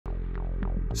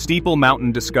Steeple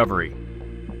Mountain Discovery.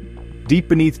 Deep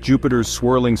beneath Jupiter's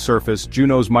swirling surface,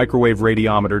 Juno's microwave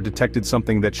radiometer detected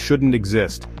something that shouldn't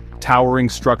exist: towering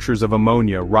structures of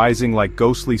ammonia rising like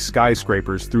ghostly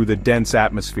skyscrapers through the dense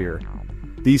atmosphere.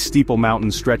 These steeple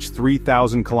mountains stretch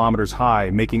 3,000 kilometers high,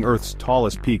 making Earth's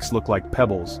tallest peaks look like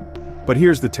pebbles. But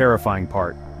here's the terrifying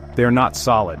part: they're not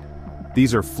solid.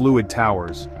 These are fluid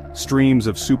towers, streams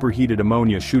of superheated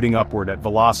ammonia shooting upward at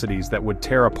velocities that would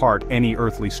tear apart any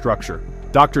earthly structure.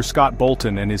 Dr. Scott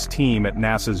Bolton and his team at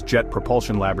NASA's Jet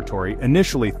Propulsion Laboratory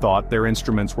initially thought their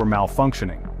instruments were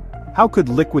malfunctioning. How could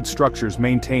liquid structures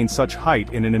maintain such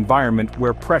height in an environment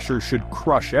where pressure should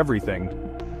crush everything?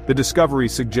 The discovery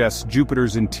suggests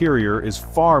Jupiter's interior is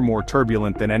far more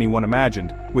turbulent than anyone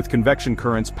imagined, with convection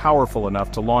currents powerful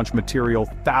enough to launch material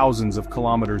thousands of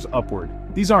kilometers upward.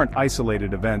 These aren't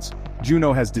isolated events.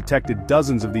 Juno has detected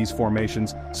dozens of these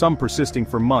formations, some persisting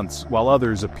for months, while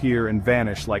others appear and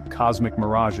vanish like cosmic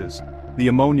mirages. The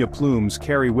ammonia plumes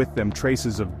carry with them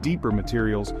traces of deeper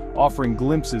materials, offering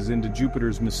glimpses into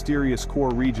Jupiter's mysterious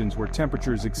core regions where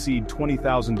temperatures exceed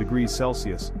 20,000 degrees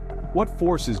Celsius. What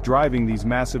force is driving these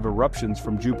massive eruptions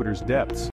from Jupiter's depths?